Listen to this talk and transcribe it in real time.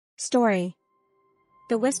Story: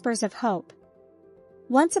 The Whispers of Hope.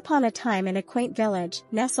 Once upon a time, in a quaint village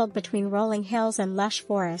nestled between rolling hills and lush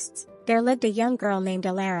forests, there lived a young girl named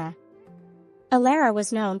Alara. Alara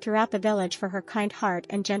was known throughout the village for her kind heart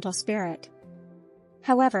and gentle spirit.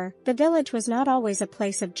 However, the village was not always a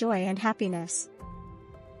place of joy and happiness.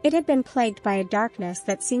 It had been plagued by a darkness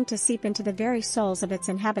that seemed to seep into the very souls of its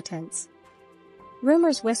inhabitants.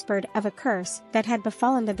 Rumors whispered of a curse that had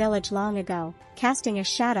befallen the village long ago, casting a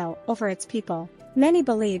shadow over its people. Many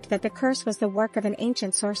believed that the curse was the work of an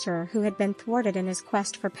ancient sorcerer who had been thwarted in his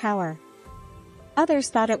quest for power. Others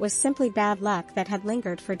thought it was simply bad luck that had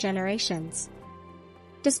lingered for generations.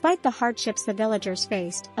 Despite the hardships the villagers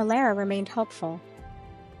faced, Alara remained hopeful.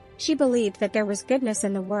 She believed that there was goodness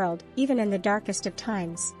in the world, even in the darkest of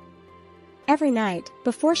times. Every night,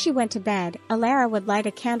 before she went to bed, Alara would light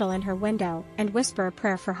a candle in her window and whisper a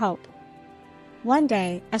prayer for hope. One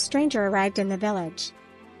day, a stranger arrived in the village.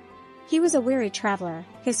 He was a weary traveler,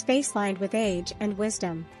 his face lined with age and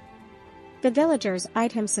wisdom. The villagers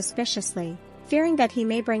eyed him suspiciously, fearing that he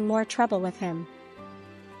may bring more trouble with him.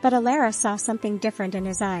 But Alara saw something different in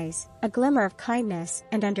his eyes, a glimmer of kindness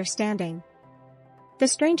and understanding. The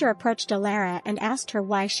stranger approached Alara and asked her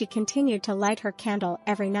why she continued to light her candle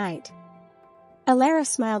every night. Alara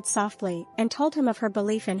smiled softly and told him of her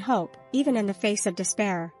belief in hope, even in the face of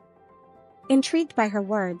despair. Intrigued by her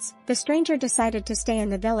words, the stranger decided to stay in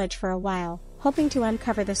the village for a while, hoping to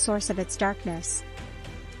uncover the source of its darkness.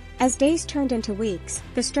 As days turned into weeks,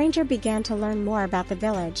 the stranger began to learn more about the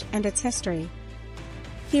village and its history.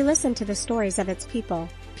 He listened to the stories of its people,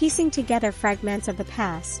 piecing together fragments of the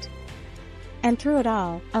past. And through it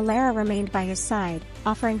all, Alara remained by his side,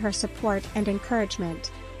 offering her support and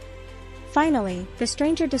encouragement. Finally, the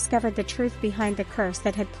stranger discovered the truth behind the curse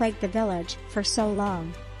that had plagued the village for so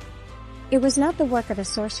long. It was not the work of a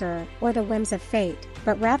sorcerer or the whims of fate,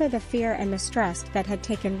 but rather the fear and mistrust that had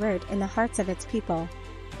taken root in the hearts of its people.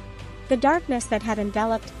 The darkness that had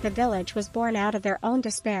enveloped the village was born out of their own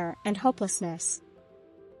despair and hopelessness.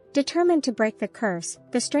 Determined to break the curse,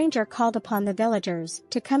 the stranger called upon the villagers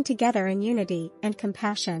to come together in unity and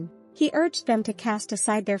compassion. He urged them to cast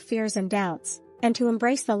aside their fears and doubts, and to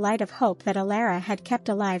embrace the light of hope that Alara had kept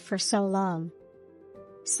alive for so long.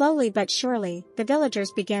 Slowly but surely, the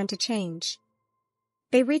villagers began to change.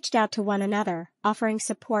 They reached out to one another, offering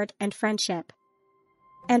support and friendship.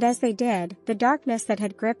 And as they did, the darkness that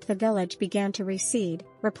had gripped the village began to recede,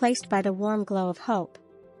 replaced by the warm glow of hope.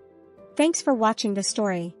 Thanks for watching the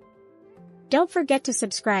story. Don't forget to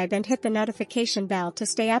subscribe and hit the notification bell to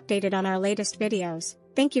stay updated on our latest videos.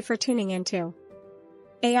 Thank you for tuning in to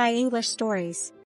AI English Stories.